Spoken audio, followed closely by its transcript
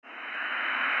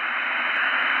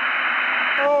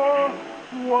A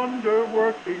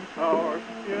wonder-working power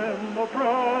in the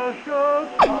precious...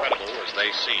 Incredible as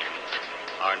they seem,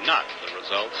 are not the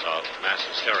results of mass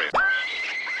hysteria.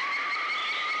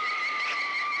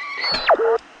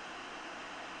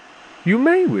 You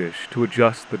may wish to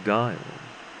adjust the dial.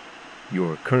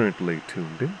 You're currently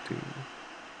tuned into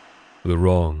the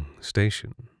wrong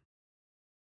station.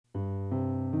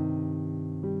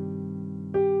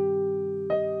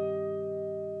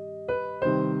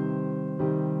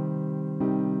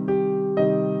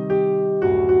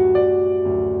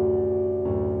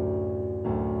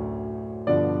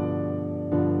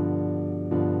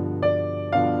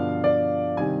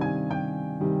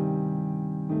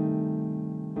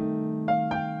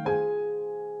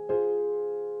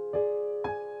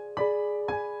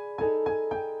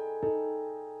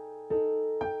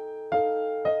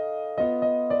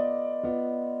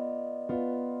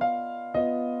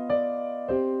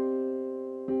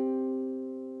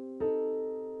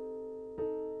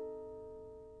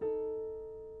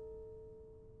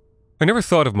 I never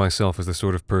thought of myself as the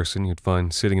sort of person you'd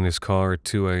find sitting in his car at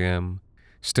 2 a.m.,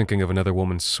 stinking of another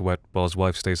woman's sweat while his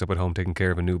wife stays up at home taking care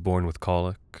of a newborn with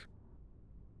colic.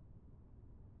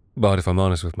 But if I'm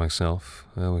honest with myself,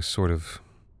 I always sort of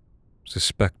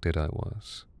suspected I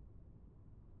was.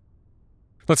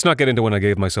 Let's not get into when I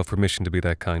gave myself permission to be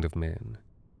that kind of man.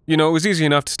 You know, it was easy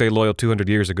enough to stay loyal 200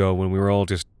 years ago when we were all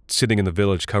just sitting in the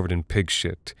village covered in pig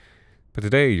shit. But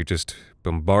today you're just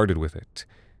bombarded with it.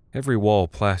 Every wall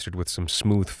plastered with some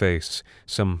smooth face,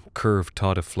 some curved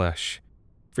tot of flesh.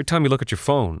 Every time you look at your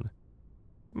phone.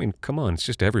 I mean, come on, it's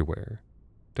just everywhere.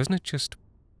 Doesn't it just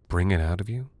bring it out of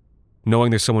you? Knowing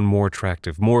there's someone more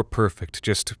attractive, more perfect,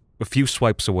 just a few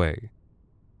swipes away.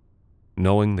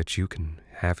 Knowing that you can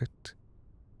have it.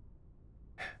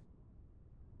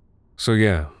 So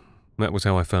yeah, that was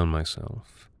how I found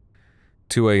myself.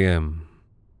 2 a.m.,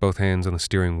 both hands on the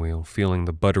steering wheel, feeling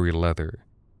the buttery leather,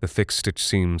 the thick stitch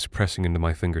seams pressing into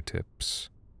my fingertips.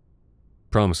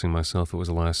 Promising myself it was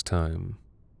the last time.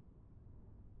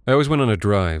 I always went on a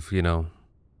drive, you know,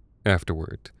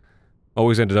 afterward.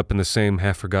 Always ended up in the same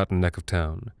half-forgotten neck of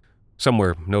town.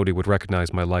 Somewhere nobody would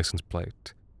recognize my license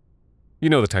plate.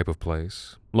 You know the type of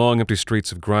place. Long empty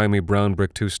streets of grimy brown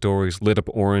brick 2 stories lit up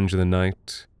orange in the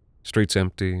night. Streets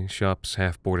empty, shops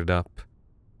half boarded up.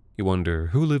 You wonder,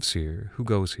 who lives here, who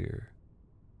goes here?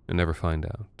 And never find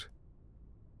out.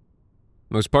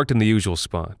 I was parked in the usual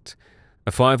spot,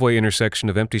 a 5-way intersection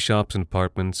of empty shops and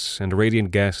apartments, and a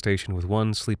radiant gas station with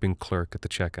one sleeping clerk at the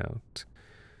checkout.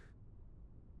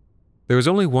 There was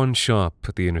only one shop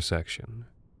at the intersection,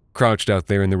 crouched out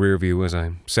there in the rear view as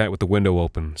I sat with the window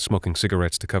open, smoking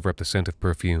cigarettes to cover up the scent of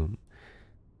perfume,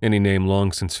 any name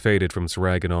long since faded from its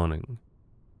ragged awning.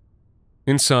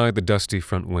 Inside the dusty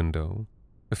front window,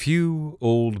 a few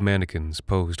old mannequins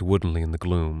posed woodenly in the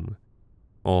gloom,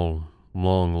 all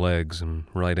long legs and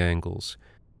right angles,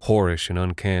 whorish and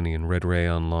uncanny in red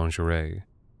rayon lingerie.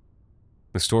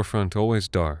 The storefront always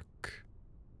dark,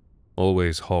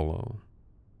 always hollow.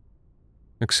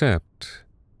 Except,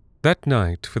 that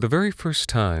night, for the very first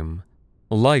time,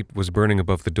 a light was burning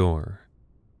above the door.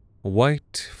 A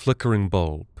white, flickering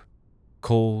bulb,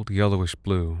 cold yellowish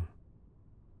blue,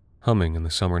 humming in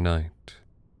the summer night.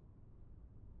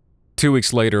 2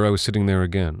 weeks later, I was sitting there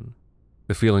again,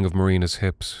 the feeling of Marina's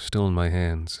hips still in my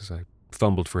hands as I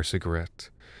fumbled for a cigarette.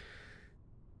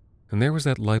 And there was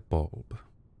that light bulb,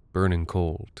 burning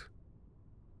cold.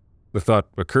 The thought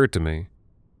occurred to me,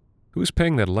 who was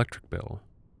paying that electric bill?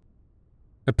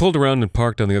 I pulled around and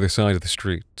parked on the other side of the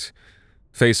street,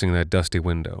 facing that dusty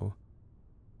window.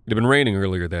 It had been raining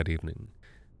earlier that evening.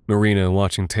 Marina,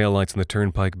 watching taillights on the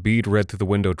turnpike, bead red through the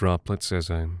window droplets as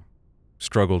I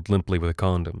struggled limply with a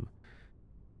condom.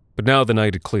 But now the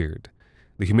night had cleared,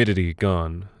 the humidity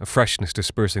gone, a freshness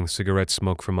dispersing the cigarette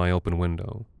smoke from my open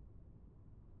window.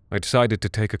 I decided to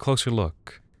take a closer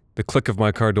look, the click of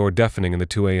my car door deafening in the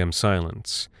 2 a.m.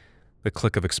 silence, the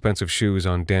click of expensive shoes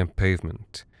on damp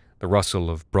pavement, the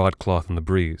rustle of broadcloth in the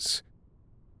breeze,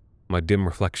 my dim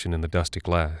reflection in the dusty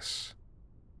glass.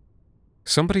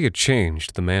 Somebody had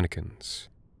changed the mannequins.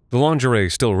 The lingerie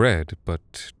still red,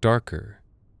 but darker,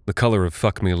 the color of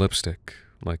fuck me lipstick,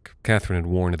 like Catherine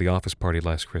had worn at the office party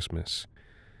last Christmas.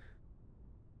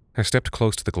 I stepped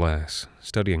close to the glass,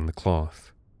 studying the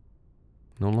cloth.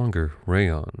 No longer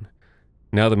rayon.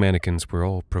 Now the mannequins were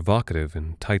all provocative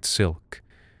in tight silk,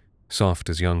 soft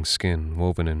as young skin,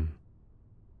 woven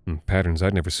in patterns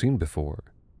I'd never seen before,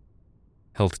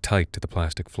 held tight to the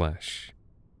plastic flesh.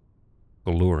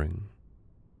 Alluring.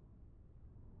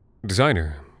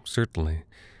 Designer, certainly.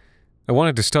 I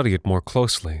wanted to study it more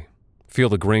closely, feel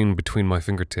the grain between my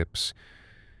fingertips.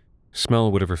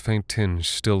 smell whatever faint tinge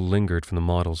still lingered from the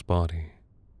model's body.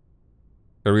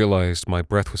 I realized my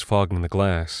breath was fogging the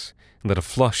glass and that a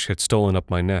flush had stolen up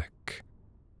my neck.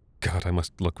 God, I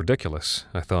must look ridiculous,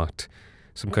 I thought.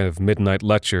 Some kind of midnight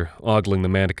lecher ogling the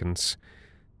mannequins.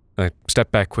 I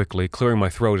stepped back quickly, clearing my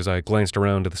throat as I glanced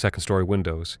around to the second-story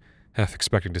windows, half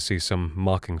expecting to see some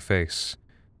mocking face.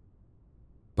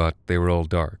 But they were all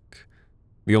dark.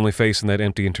 The only face in that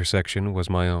empty intersection was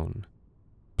my own,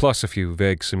 plus a few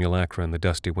vague simulacra in the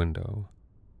dusty window.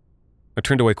 I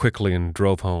turned away quickly and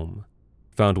drove home,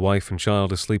 found wife and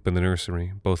child asleep in the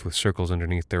nursery, both with circles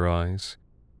underneath their eyes.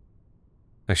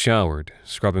 I showered,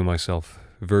 scrubbing myself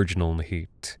virginal in the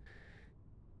heat,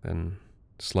 then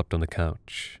slept on the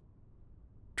couch,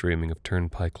 dreaming of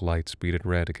turnpike lights beaded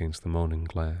red against the moaning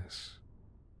glass.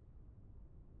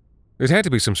 It had to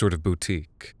be some sort of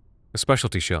boutique, a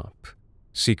specialty shop,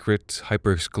 secret,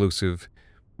 hyper-exclusive,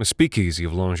 a speakeasy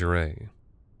of lingerie.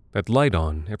 That light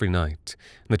on every night,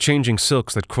 and the changing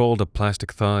silks that crawled up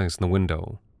plastic thighs in the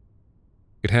window.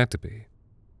 It had to be.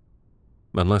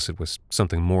 Unless it was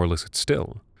something more illicit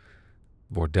still.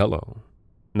 Bordello,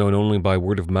 known only by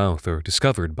word of mouth or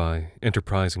discovered by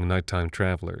enterprising nighttime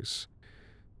travelers.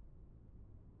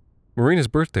 Marina's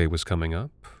birthday was coming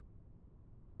up.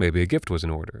 Maybe a gift was in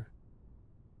order.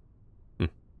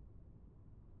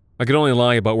 I could only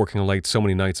lie about working late so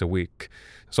many nights a week,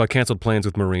 so I canceled plans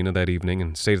with Marina that evening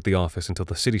and stayed at the office until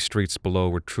the city streets below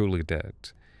were truly dead.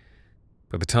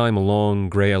 By the time a long,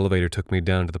 gray elevator took me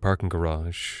down to the parking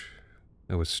garage,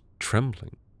 I was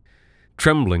trembling.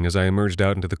 Trembling as I emerged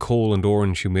out into the coal and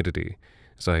orange humidity,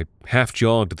 as I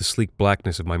half-jogged to the sleek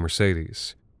blackness of my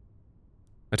Mercedes.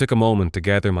 I took a moment to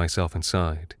gather myself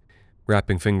inside,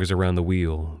 wrapping fingers around the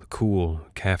wheel, the cool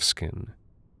calfskin.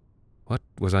 What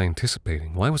was I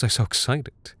anticipating? Why was I so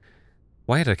excited?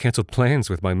 Why had I canceled plans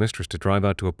with my mistress to drive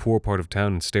out to a poor part of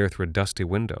town and stare through a dusty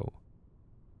window?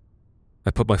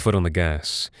 I put my foot on the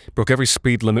gas, broke every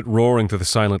speed limit, roaring through the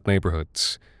silent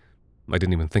neighborhoods. I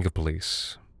didn't even think of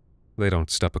police. They don't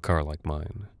stop a car like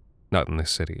mine. Not in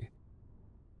this city.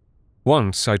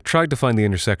 Once, I tried to find the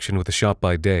intersection with the shop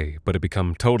by day, but had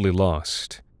become totally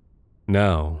lost.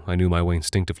 Now, I knew my way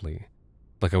instinctively,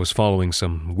 like I was following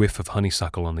some whiff of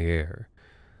honeysuckle on the air.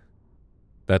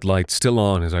 That light still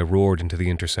on as I roared into the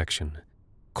intersection,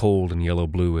 cold and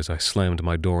yellow-blue as I slammed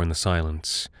my door in the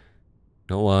silence.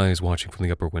 No eyes watching from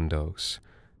the upper windows.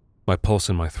 My pulse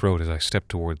in my throat as I stepped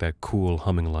toward that cool,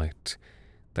 humming light,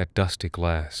 that dusty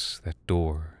glass, that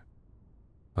door.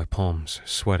 My palms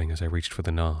sweating as I reached for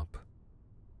the knob,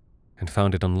 and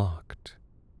found it unlocked.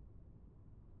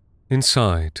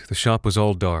 Inside, the shop was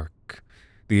all dark,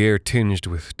 the air tinged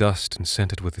with dust and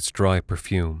scented with its dry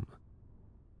perfume.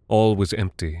 All was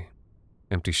empty.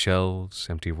 Empty shelves,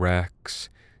 empty racks,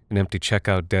 an empty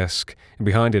checkout desk, and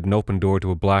behind it an open door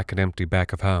to a black and empty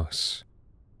back of house.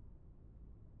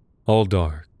 All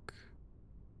dark.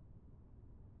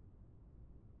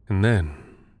 And then,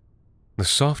 the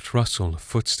soft rustle of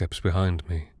footsteps behind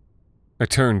me. I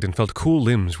turned and felt cool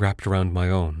limbs wrapped around my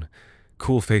own,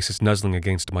 cool faces nuzzling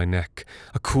against my neck,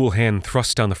 a cool hand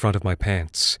thrust down the front of my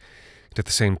pants, and at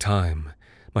the same time,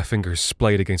 my fingers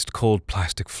splayed against cold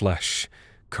plastic flesh,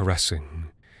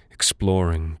 caressing,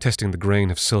 exploring, testing the grain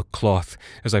of silk cloth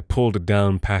as I pulled it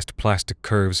down past plastic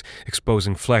curves,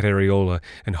 exposing flat areola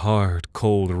and hard,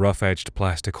 cold, rough-edged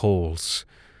plastic holes.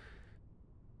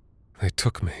 They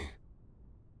took me.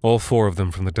 All four of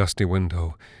them from the dusty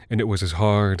window, and it was as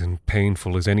hard and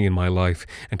painful as any in my life,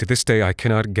 and to this day I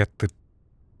cannot get the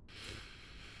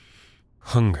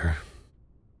hunger,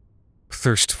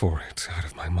 thirst for it out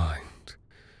of my mind.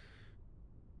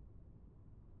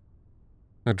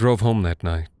 I drove home that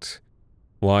night,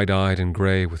 wide-eyed and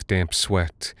gray with damp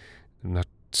sweat, not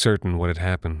certain what had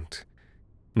happened,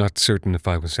 not certain if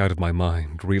I was out of my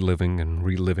mind, reliving and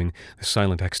reliving the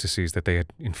silent ecstasies that they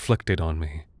had inflicted on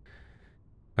me.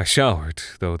 I showered,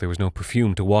 though there was no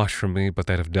perfume to wash from me but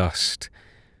that of dust,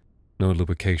 no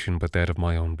lubrication but that of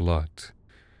my own blood.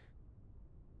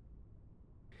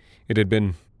 It had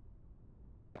been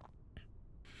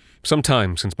some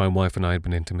time since my wife and I had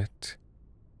been intimate.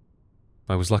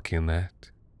 I was lucky in that.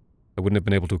 I wouldn't have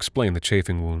been able to explain the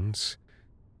chafing wounds.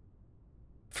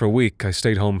 For a week, I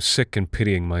stayed home sick and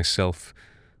pitying myself,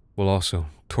 while also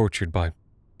tortured by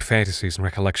fantasies and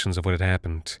recollections of what had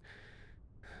happened.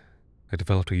 I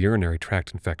developed a urinary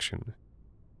tract infection.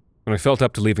 When I felt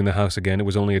up to leaving the house again, it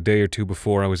was only a day or two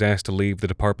before I was asked to leave the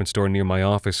department store near my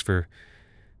office for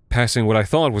passing what I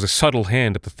thought was a subtle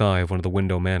hand up the thigh of one of the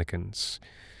window mannequins.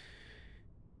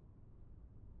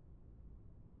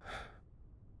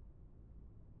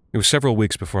 It was several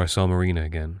weeks before I saw Marina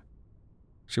again.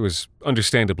 She was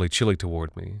understandably chilly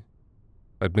toward me.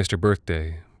 I'd missed her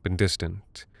birthday, been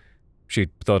distant.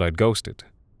 She'd thought I'd ghosted.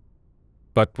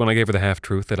 But when I gave her the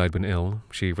half-truth that I'd been ill,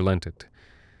 she relented.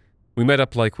 We met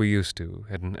up like we used to,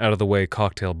 at an out-of-the-way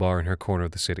cocktail bar in her corner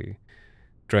of the city,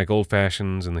 drank old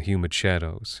fashions in the humid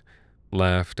shadows,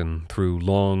 laughed and threw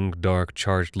long, dark,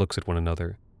 charged looks at one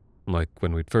another, like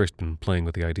when we'd first been playing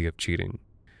with the idea of cheating.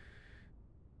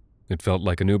 It felt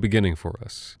like a new beginning for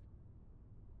us.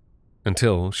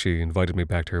 Until she invited me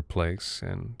back to her place,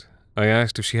 and I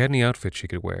asked if she had any outfits she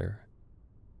could wear.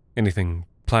 Anything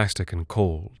plastic and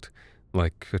cold,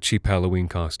 like a cheap Halloween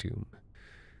costume.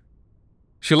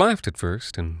 She laughed at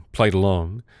first and played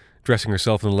along, dressing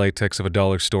herself in the latex of a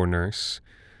dollar store nurse.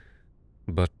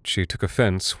 But she took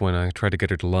offense when I tried to get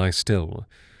her to lie still,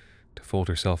 to fold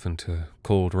herself into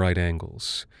cold right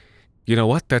angles. You know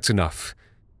what? That's enough.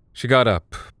 She got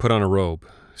up, put on a robe,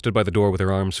 stood by the door with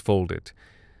her arms folded.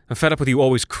 I'm fed up with you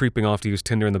always creeping off to use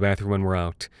Tinder in the bathroom when we're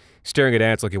out, staring at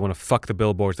ads like you want to fuck the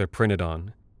billboards they're printed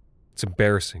on. It's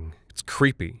embarrassing. It's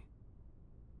creepy.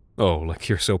 Oh, like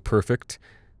you're so perfect?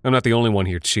 I'm not the only one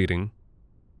here cheating.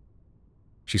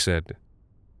 She said,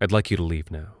 I'd like you to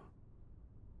leave now.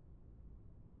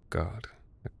 God,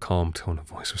 the calm tone of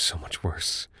voice was so much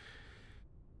worse.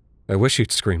 I wish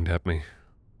she'd screamed at me.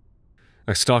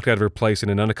 I stalked out of her place in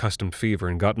an unaccustomed fever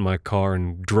and got in my car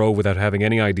and drove without having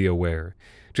any idea where.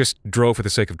 Just drove for the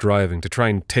sake of driving, to try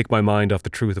and take my mind off the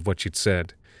truth of what she'd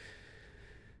said.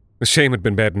 The shame had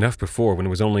been bad enough before when it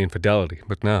was only infidelity,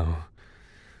 but now,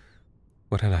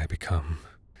 what had I become?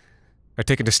 I'd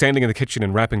taken to standing in the kitchen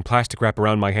and wrapping plastic wrap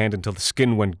around my hand until the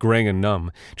skin went gray and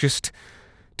numb, just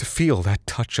to feel that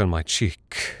touch on my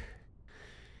cheek.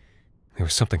 There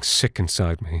was something sick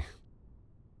inside me.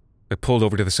 I pulled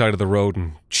over to the side of the road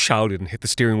and shouted and hit the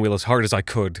steering wheel as hard as I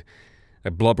could. I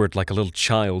blubbered like a little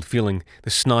child, feeling the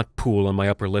snot pool on my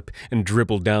upper lip and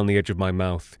dribble down the edge of my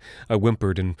mouth. I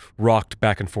whimpered and rocked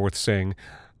back and forth, saying,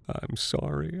 I'm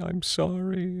sorry,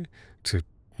 to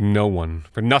no one,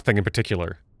 for nothing in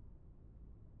particular.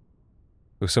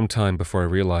 It was some time before I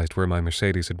realized where my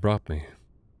Mercedes had brought me.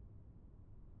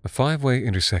 A 5-way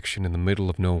intersection in the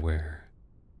middle of nowhere.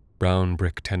 Brown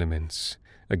brick tenements,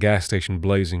 a gas station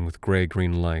blazing with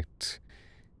gray-green light,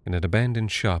 and an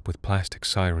abandoned shop with plastic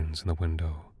sirens in the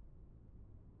window.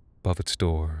 Above its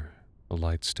door, the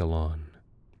light still on.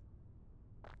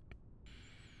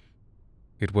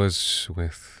 It was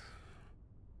with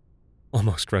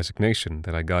almost resignation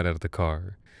that I got out of the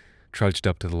car, trudged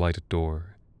up to the lighted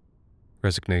door.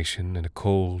 Resignation and a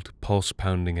cold,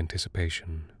 pulse-pounding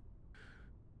anticipation.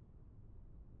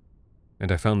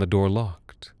 And I found the door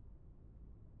locked.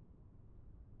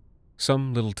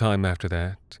 Some little time after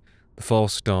that, the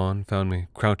false dawn found me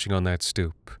crouching on that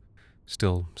stoop,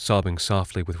 still sobbing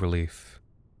softly with relief.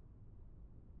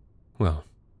 Well,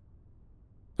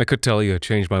 I could tell you I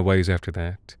changed my ways after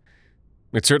that.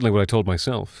 It's certainly what I told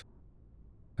myself.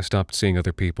 I stopped seeing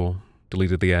other people,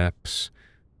 deleted the apps,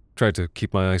 tried to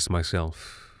keep my eyes to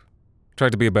myself,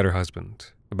 tried to be a better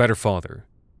husband, a better father.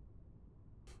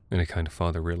 Any kind of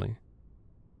father, really.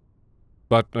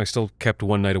 But I still kept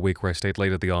one night a week where I stayed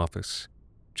late at the office,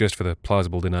 just for the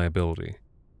plausible deniability.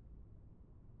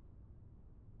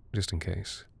 Just in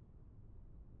case.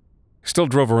 Still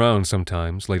drove around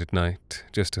sometimes, late at night,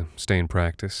 just to stay in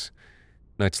practice.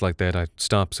 Nights like that, I'd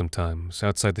stop sometimes,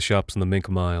 outside the shops in the Mink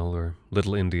Mile or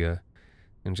Little India,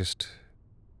 and just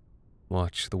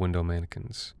watch the window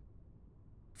mannequins.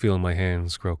 Feeling my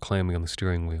hands grow clammy on the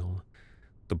steering wheel,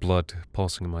 the blood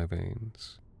pulsing in my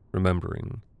veins,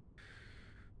 remembering.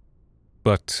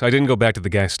 But I didn't go back to the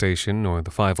gas station or the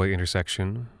 5-way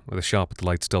intersection or the shop with the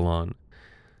light still on.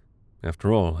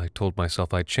 After all, I told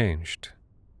myself I'd changed.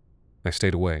 I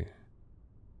stayed away.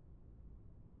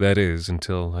 That is,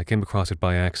 until I came across it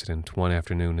by accident one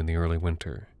afternoon in the early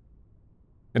winter.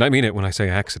 And I mean it when I say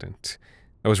accident.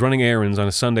 I was running errands on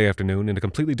a Sunday afternoon in a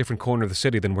completely different corner of the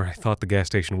city than where I thought the gas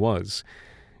station was.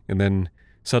 And then,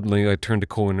 suddenly, I turned a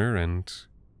corner and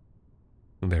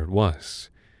there it was.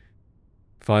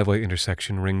 5-way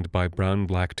intersection ringed by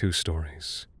brown-black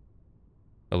 2-stories.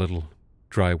 A little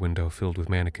dry window filled with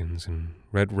mannequins in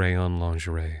red rayon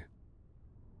lingerie.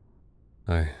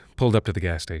 I pulled up to the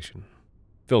gas station,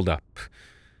 filled up,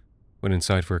 went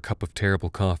inside for a cup of terrible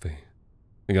coffee.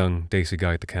 A young, daisy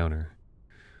guy at the counter.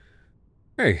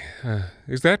 Hey,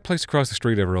 is that place across the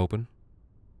street ever open?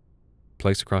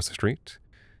 Place across the street?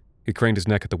 He craned his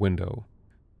neck at the window.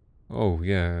 Oh,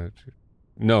 yeah.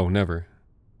 No, never.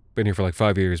 Been here for like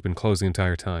 5 years, been closed the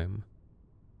entire time.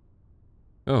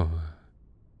 Oh.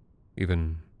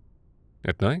 Even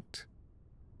at night?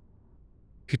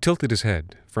 He tilted his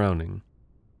head, frowning.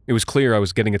 It was clear I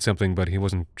was getting at something, but he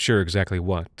wasn't sure exactly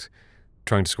what.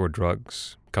 Trying to score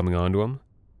drugs? Coming on to him?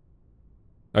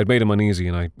 I'd made him uneasy,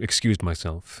 and I excused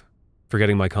myself,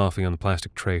 forgetting my coffee on the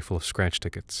plastic tray full of scratch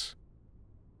tickets.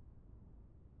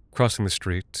 Crossing the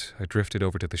street, I drifted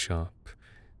over to the shop,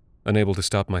 unable to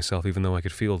stop myself even though I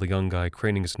could feel the young guy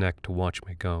craning his neck to watch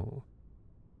me go.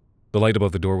 The light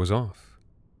above the door was off.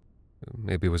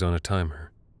 Maybe it was on a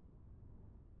timer.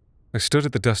 I stood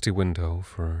at the dusty window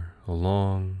for a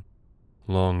long,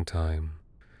 long time,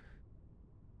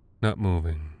 not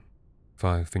moving,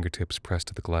 5 fingertips pressed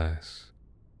to the glass.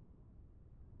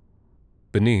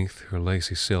 Beneath her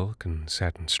lacy silk and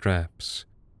satin straps,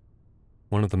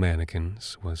 one of the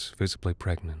mannequins was visibly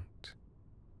pregnant.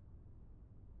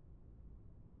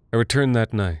 I returned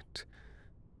that night,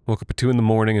 woke up at 2 in the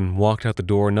morning and walked out the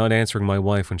door, not answering my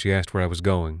wife when she asked where I was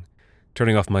going,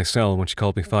 turning off my cell when she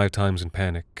called me 5 times in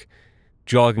panic,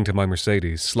 jogging to my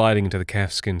Mercedes, sliding into the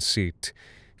calfskin seat,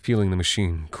 feeling the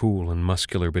machine cool and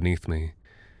muscular beneath me,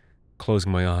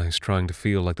 closing my eyes, trying to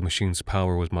feel like the machine's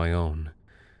power was my own,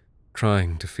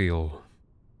 trying to feel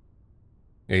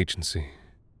agency.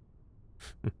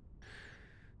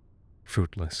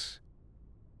 Fruitless.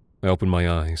 I opened my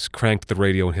eyes, cranked the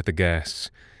radio and hit the gas.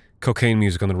 Cocaine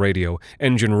music on the radio,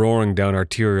 engine roaring down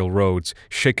arterial roads,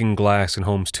 shaking glass in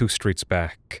homes 2 streets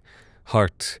back.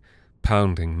 Heart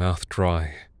pounding, mouth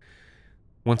dry.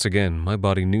 Once again, my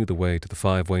body knew the way to the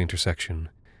 5-way intersection.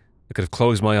 I could have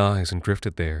closed my eyes and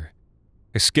drifted there.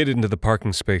 I skidded into the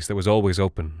parking space that was always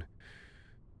open.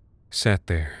 Sat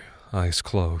there, eyes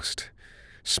closed,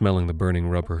 smelling the burning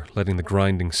rubber, letting the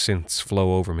grinding synths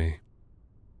flow over me.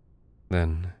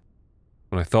 Then,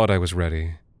 when I thought I was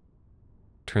ready,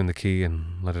 turned the key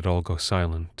and let it all go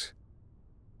silent.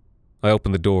 I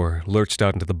opened the door, lurched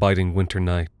out into the biting winter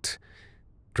night.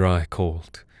 Dry,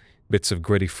 cold, bits of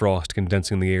gritty frost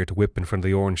condensing the air to whip in front of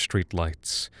the orange street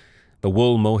lights. The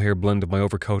wool mohair blend of my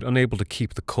overcoat unable to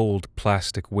keep the cold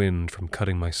plastic wind from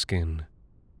cutting my skin.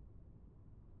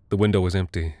 The window was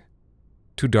empty,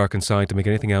 too dark inside to make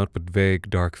anything out but vague,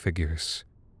 dark figures.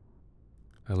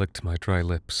 I licked my dry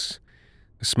lips.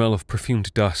 The smell of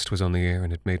perfumed dust was on the air,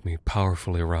 and it made me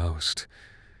powerfully aroused,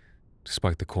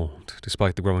 despite the cold,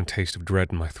 despite the growing taste of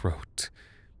dread in my throat.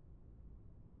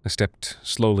 I stepped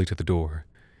slowly to the door,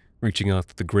 reaching out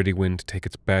for the gritty wind to take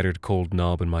its battered cold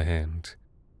knob in my hand.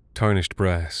 Tarnished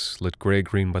brass, lit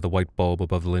gray-green by the white bulb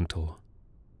above the lintel.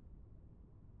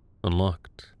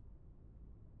 Unlocked.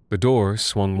 The door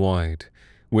swung wide.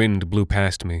 Wind blew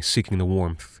past me, seeking the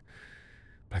warmth.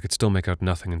 But I could still make out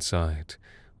nothing inside,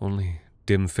 only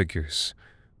dim figures,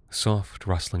 a soft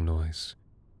rustling noise,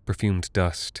 perfumed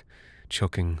dust,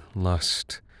 choking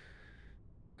lust.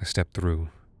 I stepped through.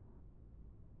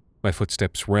 My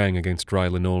footsteps rang against dry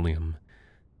linoleum.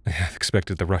 I half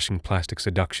expected the rushing plastic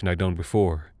seduction I'd known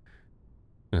before.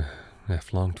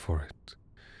 Half longed for it.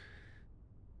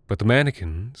 But the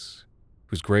mannequins,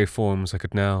 whose grey forms I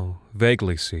could now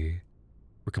vaguely see,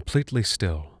 were completely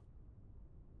still.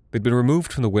 They'd been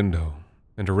removed from the window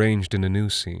and arranged in a new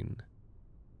scene.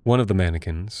 One of the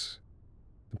mannequins,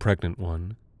 the pregnant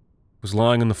one, was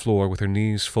lying on the floor with her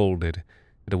knees folded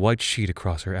and a white sheet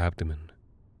across her abdomen.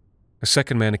 A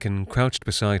second mannequin crouched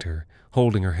beside her,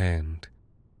 holding her hand.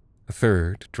 A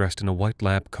third, dressed in a white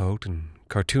lab coat and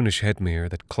cartoonish head mirror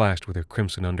that clashed with her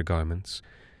crimson undergarments,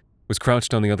 was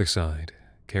crouched on the other side,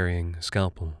 carrying a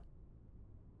scalpel.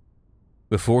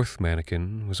 The fourth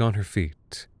mannequin was on her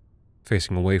feet,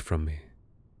 facing away from me.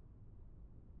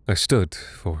 I stood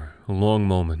for a long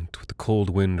moment with the cold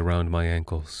wind around my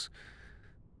ankles,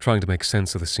 trying to make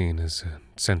sense of the scene as a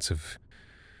sense of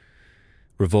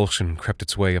revulsion crept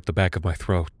its way up the back of my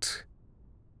throat.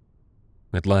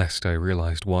 At last I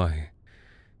realized why.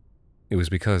 It was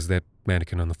because that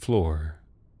mannequin on the floor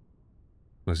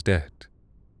was dead.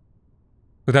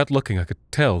 Without looking, I could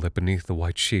tell that beneath the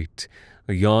white sheet,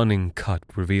 a yawning cut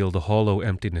revealed the hollow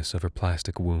emptiness of her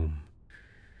plastic womb.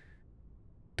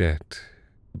 Dead,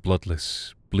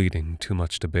 bloodless, bleeding, too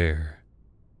much to bear.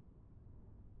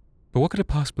 But what could it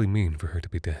possibly mean for her to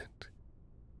be dead?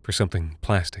 For something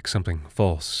plastic, something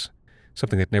false,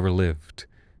 something that never lived?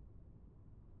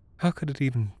 How could it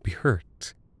even be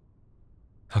hurt?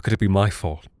 How could it be my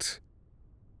fault?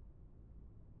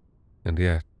 And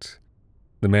yet,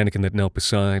 the mannequin that knelt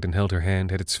beside and held her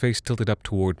hand had its face tilted up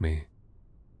toward me,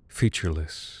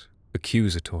 featureless,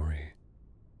 accusatory.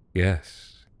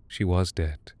 Yes, she was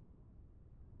dead.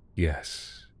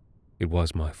 Yes, it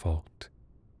was my fault.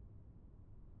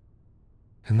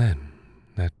 And then,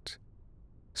 that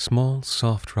small,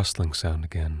 soft rustling sound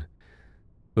again,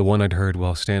 the one I'd heard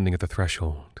while standing at the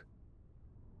threshold.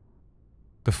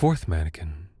 The fourth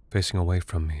mannequin facing away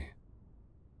from me,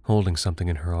 holding something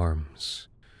in her arms.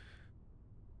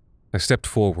 I stepped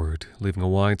forward, leaving a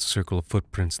wide circle of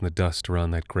footprints in the dust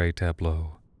around that gray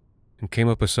tableau, and came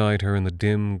up beside her in the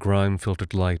dim,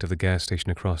 grime-filtered light of the gas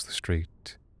station across the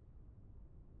street.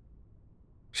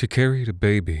 She carried a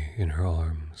baby in her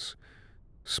arms,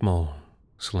 small,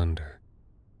 slender,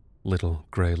 little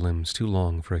gray limbs too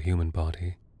long for a human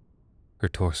body, her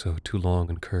torso too long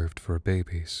and curved for a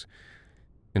baby's,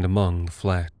 and among the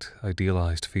flat,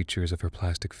 idealized features of her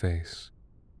plastic face,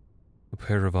 a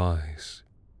pair of eyes,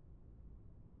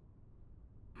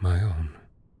 my own.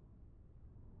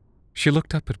 She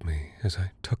looked up at me as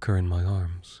I took her in my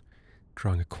arms,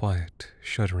 drawing a quiet,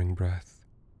 shuddering breath.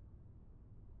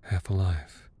 Half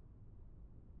alive.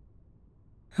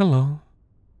 "Hello,"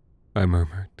 I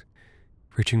murmured,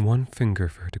 reaching one finger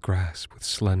for her to grasp with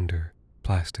slender,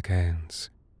 plastic hands.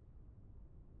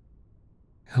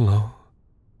 "Hello,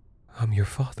 I'm your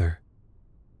father.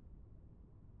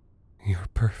 You're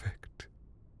perfect."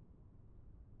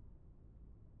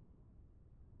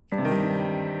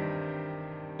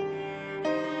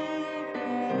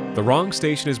 The Wrong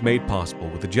Station is made possible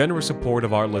with the generous support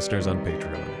of our listeners on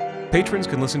Patreon. Patrons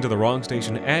can listen to The Wrong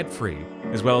Station ad-free,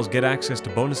 as well as get access to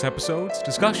bonus episodes,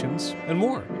 discussions, and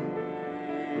more.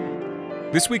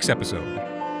 This week's episode,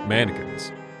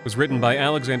 Mannequins, was written by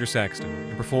Alexander Saxton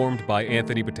and performed by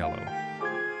Anthony Botello.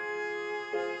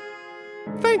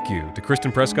 Thank you to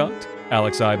Kristen Prescott,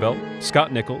 Alex Eibel,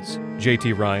 Scott Nichols,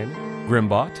 JT Ryan,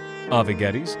 Grimbot, Avi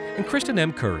Geddes, and Kristen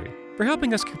M. Curry for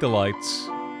helping us keep the lights,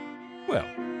 well,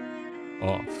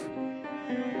 off.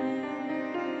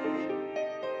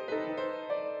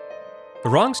 The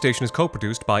Wrong Station is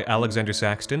co-produced by Alexander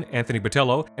Saxton, Anthony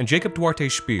Botello, and Jacob Duarte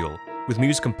Spiel, with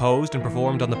music composed and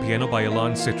performed on the piano by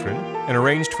Ilan Citrin, and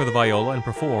arranged for the viola and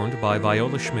performed by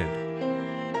Viola Schmid.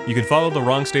 You can follow The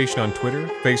Wrong Station on Twitter,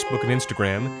 Facebook, and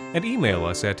Instagram, and email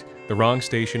us at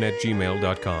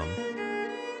thewrongstation@gmail.com.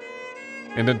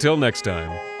 And until next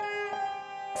time,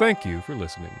 thank you for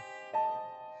listening.